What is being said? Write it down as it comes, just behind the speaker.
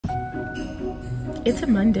It's a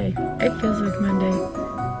Monday. It feels like Monday.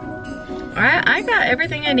 I got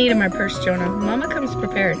everything I need in my purse, Jonah. Mama comes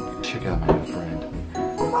prepared. Check out my new friend.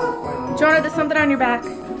 Jonah, there's something on your back.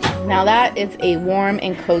 Now that is a warm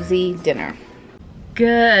and cozy dinner.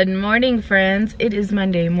 Good morning, friends. It is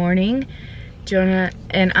Monday morning. Jonah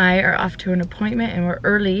and I are off to an appointment and we're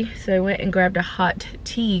early, so I went and grabbed a hot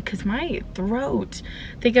tea because my throat,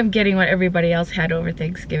 I think I'm getting what everybody else had over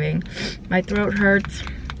Thanksgiving. My throat hurts.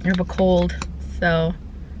 I have a cold, so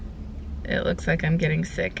it looks like I'm getting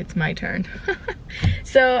sick. It's my turn.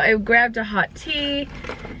 So I grabbed a hot tea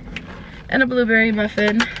and a blueberry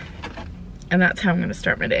muffin, and that's how I'm gonna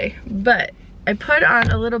start my day. But I put on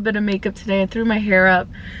a little bit of makeup today. I threw my hair up,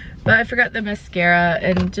 but I forgot the mascara,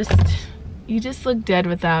 and you just look dead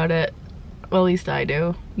without it. Well, at least I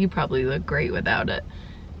do. You probably look great without it.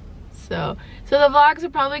 So the vlogs are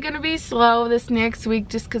probably gonna be slow this next week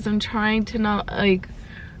just because I'm trying to not like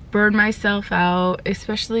burn myself out,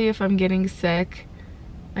 especially if I'm getting sick.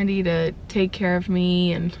 I need to take care of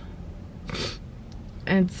me and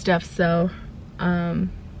stuff, so the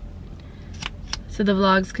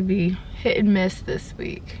vlogs could be hit and miss this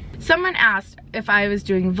week. Someone asked if I was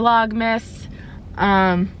doing Vlogmas.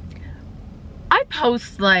 I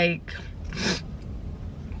post like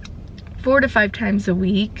 4 to 5 times a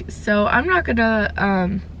week, so I'm not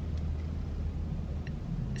gonna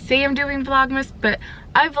say I'm doing Vlogmas, but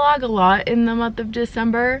I vlog a lot in the month of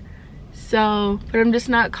December, so, but I'm just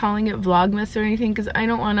not calling it Vlogmas or anything because I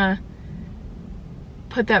don't want to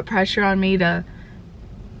put that pressure on me to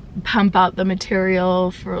pump out the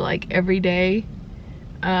material for like every day.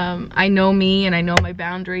 I know me and I know my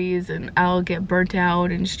boundaries, and I'll get burnt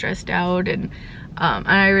out and stressed out, and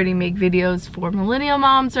I already make videos for millennial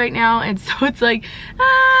moms right now, and so it's like I'm not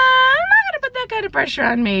gonna put that kind of pressure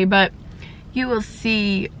on me. But you will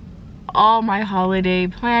see all my holiday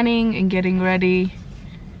planning and getting ready,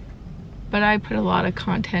 but I put a lot of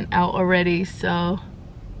content out already, so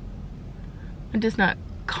I'm just not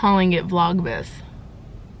calling it Vlogmas.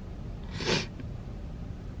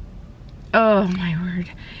 Oh my word.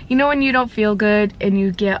 You know when you don't feel good and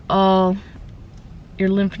you get all your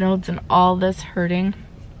lymph nodes and all this hurting?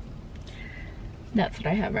 That's what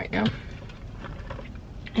I have right now.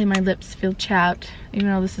 And my lips feel chapped, even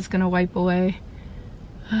though this is gonna wipe away.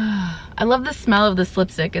 I love the smell of this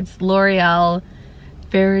lipstick. It's L'Oreal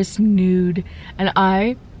Ferris Nude, and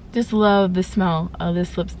I just love the smell of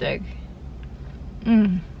this lipstick.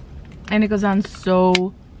 And it goes on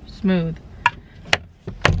so smooth.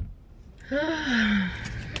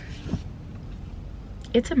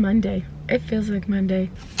 It's a Monday. It feels like Monday.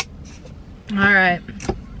 All right.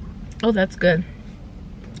 Oh, that's good.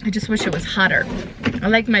 I just wish it was hotter. I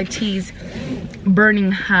like my teas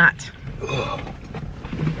burning hot.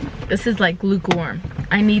 This is like lukewarm.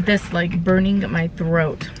 I need this like burning my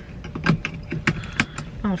throat.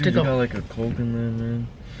 I'll have to go. You got like a cold in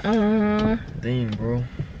there, man. Dang, bro.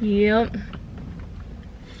 Yep.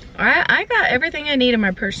 I got everything I need in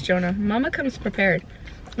my purse, Jonah. Mama comes prepared.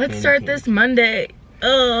 Let's start this Monday.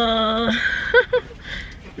 I'm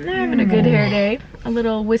having a good hair day. A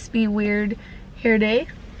little wispy, weird hair day.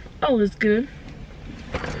 All is good.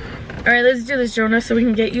 All right, let's do this, Jonah, so we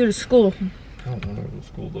can get you to school. I don't want to go to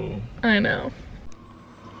school though. I know.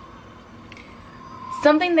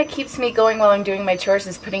 Something that keeps me going while I'm doing my chores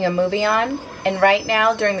is putting a movie on. And right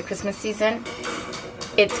now, during the Christmas season,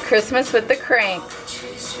 it's Christmas with the Cranks.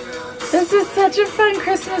 This is such a fun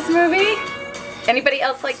Christmas movie. Anybody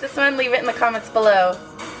else like this one? Leave it in the comments below.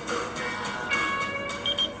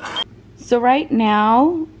 So right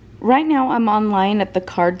now I'm online at the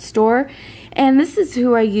card store, and this is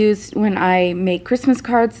who I use when I make Christmas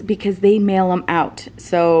cards because they mail them out.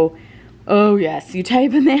 So, oh yes, you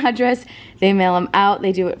type in the address, they mail them out,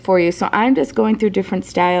 they do it for you. So I'm just going through different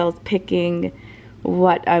styles, picking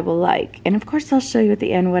what I will like. And of course I'll show you at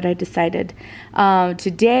the end what I decided.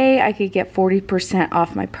 Today I could get 40%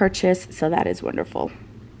 off my purchase, so that is wonderful.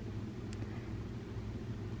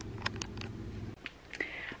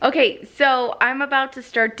 Okay, so I'm about to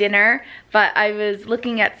start dinner, but I was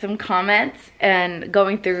looking at some comments and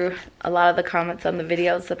going through a lot of the comments on the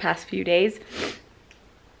videos the past few days.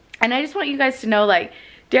 And I just want you guys to know, like,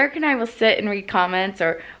 Derek and I will sit and read comments,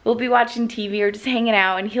 or we'll be watching TV or just hanging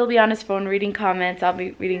out, and he'll be on his phone reading comments, I'll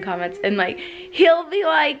be reading comments, and like he'll be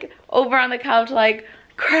like over on the couch like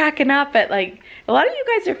cracking up at like, a lot of you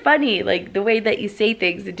guys are funny, like the way that you say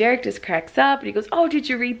things. And Derek just cracks up and he goes, oh, did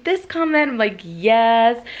you read this comment? I'm like,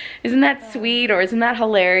 yes. Isn't that sweet, or isn't that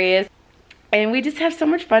hilarious? And we just have so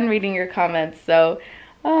much fun reading your comments. So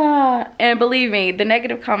and believe me, the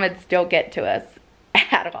negative comments don't get to us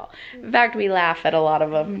at all. In fact, we laugh at a lot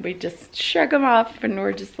of them. We just shrug them off and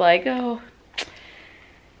we're just like, oh,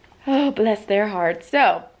 bless their hearts.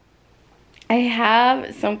 So I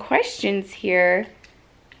have some questions here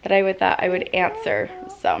that I thought I would answer.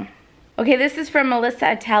 So, okay, this is from Melissa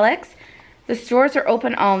Italics. The stores are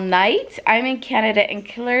open all night. I'm in Canada and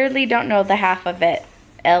clearly don't know the half of it.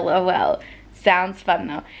 LOL. Sounds fun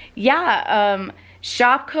though. Yeah,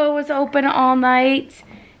 Shopko was open all night.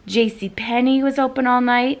 JCPenney was open all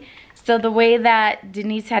night. So the way that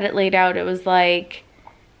Denise had it laid out, it was like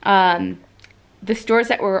the stores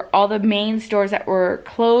that were, all the main stores that were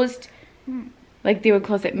closed, like they would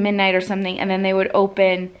close at midnight or something, and then they would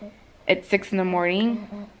open at 6 in the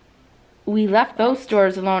morning. We left those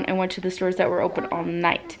stores alone and went to the stores that were open all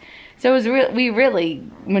night. So it was we really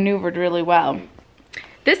maneuvered really well.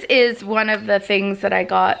 This is one of the things that I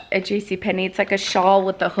got at JCPenney. It's like a shawl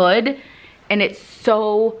with a hood, and it's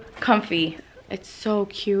so comfy. It's so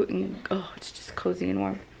cute, and oh, it's just cozy and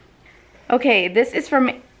warm. Okay, this is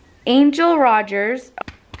from Angel Rogers.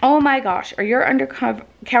 Oh my gosh, are your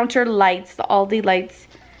under-counter lights, the Aldi lights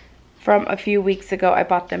from a few weeks ago? I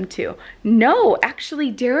bought them too. No,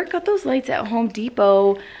 actually, Derek got those lights at Home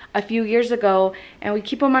Depot a few years ago, and we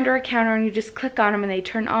keep them under a counter, and you just click on them and they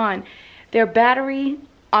turn on. They're battery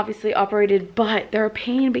obviously operated, but they're a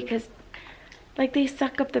pain because like they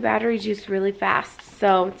suck up the battery juice really fast.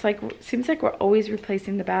 So it's like, seems like we're always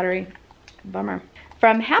replacing the battery. Bummer.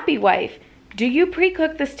 From Happy Wife, do you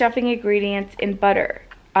pre-cook the stuffing ingredients in butter?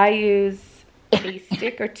 I use a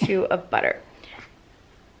stick or two of butter.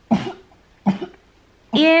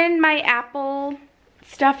 In my apple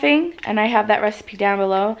stuffing, and I have that recipe down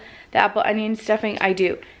below, the apple onion stuffing, I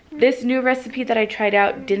do. This new recipe that I tried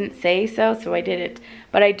out didn't say so, so I didn't.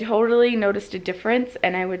 But I totally noticed a difference,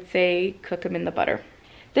 and I would say cook them in the butter.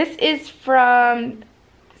 This is from,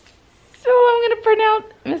 so I'm going to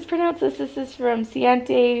mispronounce this. This is from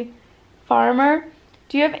Ciente Farmer.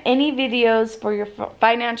 Do you have any videos for your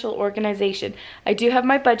financial organization? I do have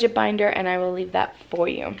my budget binder, and I will leave that for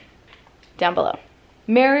you down below.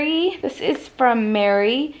 Mary, this is from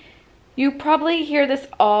Mary. You probably hear this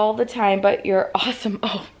all the time, but you're awesome.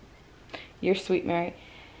 Oh, you're sweet, Mary.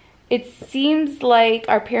 It seems like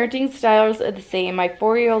our parenting styles are the same. My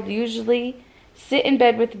 4-year-old usually sit in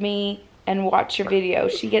bed with me and watch your video.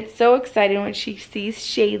 She gets so excited when she sees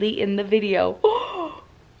Shaylee in the video. Oh,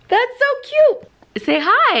 that's so cute. Say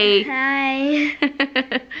hi.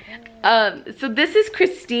 Hi. So this is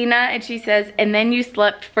Christina, and she says, and then you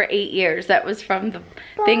slept for 8 years. That was from the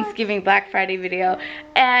Thanksgiving Black Friday video.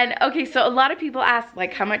 And okay, so a lot of people ask,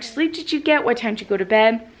 like, how much sleep did you get? What time did you go to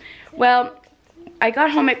bed? Well, I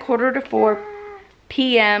got home at 3:45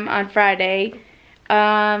 p.m. on Friday.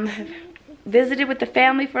 Visited with the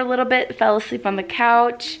family for a little bit, fell asleep on the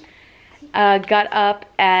couch. Got up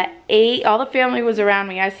at 8. All the family was around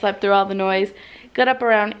me. I slept through all the noise. Got up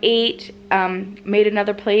around 8, made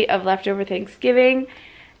another plate of leftover Thanksgiving,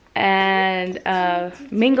 and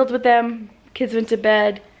mingled with them. Kids went to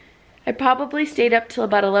bed. I probably stayed up till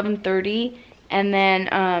about 11:30, and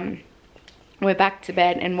then went back to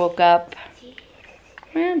bed and woke up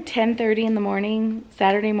around 10:30 in the morning,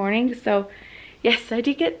 Saturday morning. So yes, I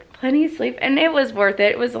did get plenty of sleep, and it was worth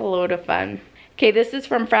it. It was a load of fun. Okay, this is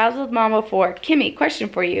from Frazzled Mama 4. Kimmy, question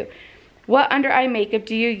for you. What under eye makeup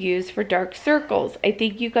do you use for dark circles? I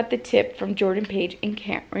think you got the tip from Jordan Page and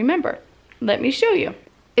can't remember. Let me show you.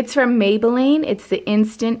 It's from Maybelline. It's the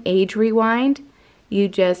Instant Age Rewind. You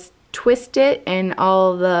just twist it and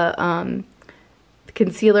all the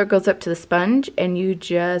concealer goes up to the sponge, and you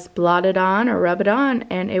just blot it on or rub it on,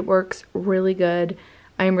 and it works really good.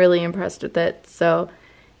 I'm really impressed with it. So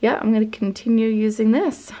yeah, I'm going to continue using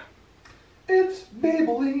this. It's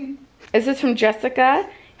Maybelline. This is from Jessica.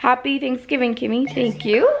 Happy Thanksgiving, Kimmy. Thank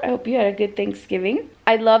you. I hope you had a good Thanksgiving.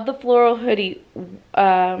 I love the floral hoodie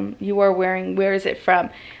you are wearing. Where is it from?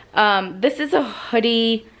 This is a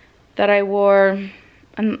hoodie that I wore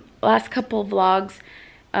on the last couple of vlogs.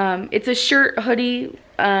 It's a shirt hoodie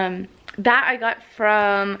that I got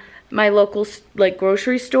from my local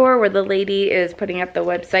grocery store, where the lady is putting up the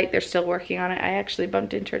website. They're still working on it. I actually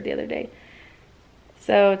bumped into her the other day.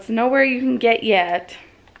 So it's nowhere you can get yet.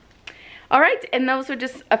 All right, and those are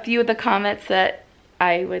just a few of the comments that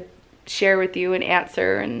I would share with you and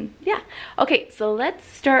answer, and yeah. Okay, so let's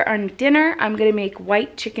start on dinner. I'm gonna make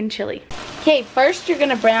white chicken chili. Okay, first you're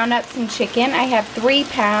gonna brown up some chicken. I have 3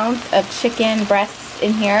 pounds of chicken breasts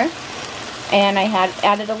in here, and I had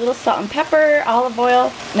added a little salt and pepper, olive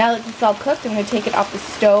oil. Now that it's all cooked, I'm gonna take it off the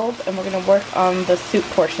stove, and we're gonna work on the soup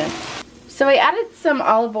portion. So I added some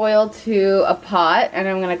olive oil to a pot, and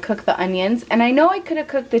I'm gonna cook the onions. And I know I could have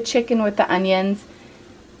cooked the chicken with the onions,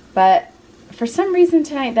 But for some reason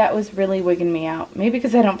tonight, that was really wigging me out. Maybe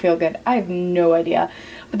because I don't feel good. I have no idea.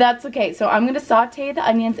 But that's okay. So I'm going to saute the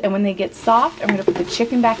onions, and when they get soft, I'm going to put the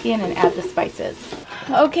chicken back in and add the spices.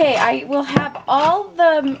 Okay, I will have all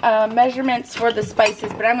the measurements for the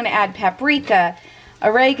spices, but I'm going to add paprika,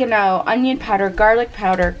 oregano, onion powder, garlic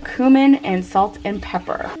powder, cumin, and salt and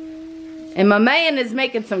pepper. And my man is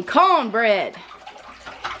making some cornbread.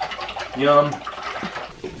 Yum.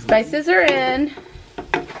 Spices are in.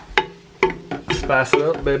 Spice it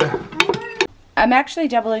up, baby. I'm actually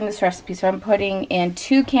doubling this recipe, so I'm putting in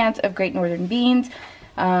 2 cans of Great Northern beans,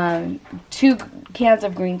 2 cans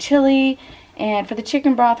of green chili, and for the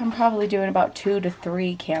chicken broth, I'm probably doing about 2 to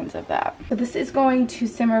 3 cans of that. So this is going to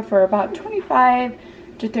simmer for about 25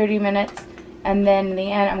 to 30 minutes, and then in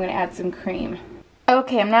the end, I'm going to add some cream.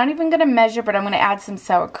 Okay, I'm not even going to measure, but I'm going to add some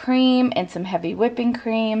sour cream and some heavy whipping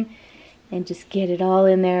cream, and just get it all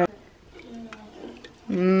in there.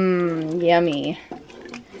 Mmm, yummy.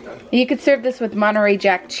 You could serve this with Monterey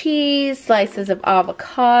Jack cheese, slices of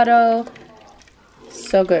avocado.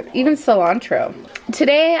 So good. Even cilantro.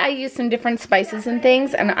 Today I used some different spices and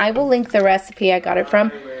things, and I will link the recipe I got it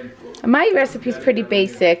from. My recipe is pretty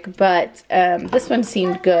basic, but this one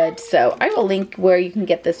seemed good, so I will link where you can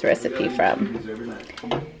get this recipe from.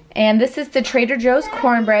 And this is the Trader Joe's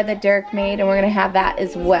cornbread that Derek made, and we're going to have that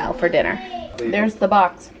as well for dinner. There's the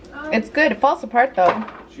box. It's good. It falls apart though.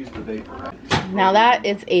 Now that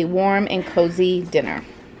is a warm and cozy dinner.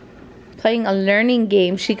 Playing a learning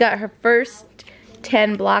game. She got her first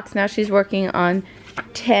 10 blocks. Now she's working on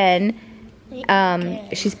 10.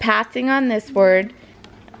 She's passing on this word.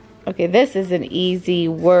 Okay, this is an easy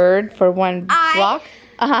word for one block.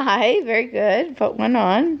 I. Very good. Put one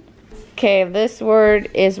on. Okay, this word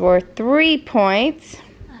is worth 3 points.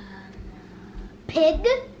 Pig.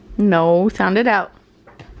 No, sound it out.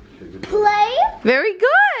 Play. Very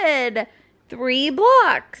good. 3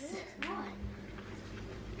 blocks.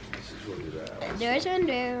 There's one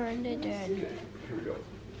there and there.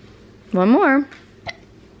 One more.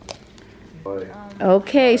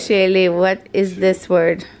 Okay, Shaylee, what is this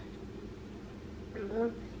word?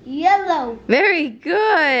 Yellow. Very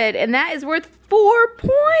good. And that is worth 4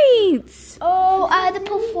 points. Oh, I had to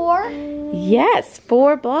put 4? Yes,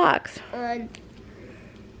 4 blocks. 1,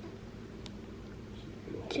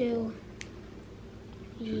 2,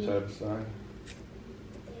 3, 4.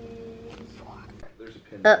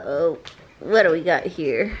 Uh-oh. What do we got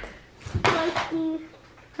here? Sporky.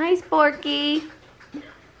 Hi, Sporky.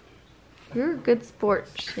 You're a good sport,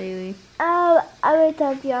 Shaylee. I will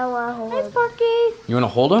talk to you. I want to hold Hi, him. Sporky. You want to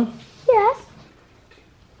hold him? Yes.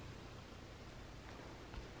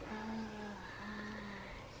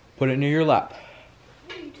 Put it near your lap.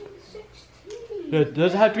 It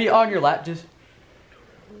doesn't have to be on your lap, just...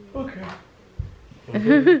 Okay.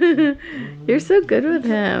 You're so good with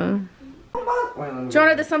him.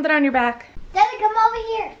 Jonah, there's something on your back. Daddy, come over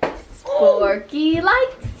here. Sporky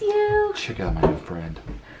likes you. Check out my new friend.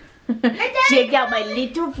 Check out my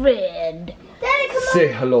little friend. Daddy, come over. Say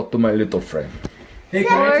hello to my little friend. Hey,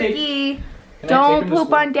 Sporky, don't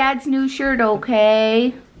poop on Dad's new shirt,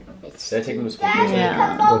 okay? Did I take him to school? Daddy,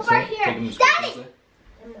 Yeah. come over here. Daddy.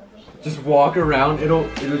 Just walk around. It'll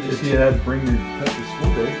just. Yeah, bring your pet to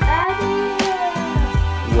school day. Daddy.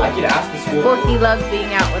 I could ask the school. Sporky loves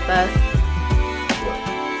being out with us.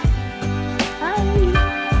 Hi.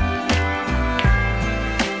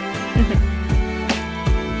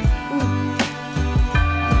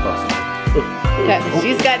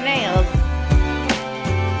 She's got nails.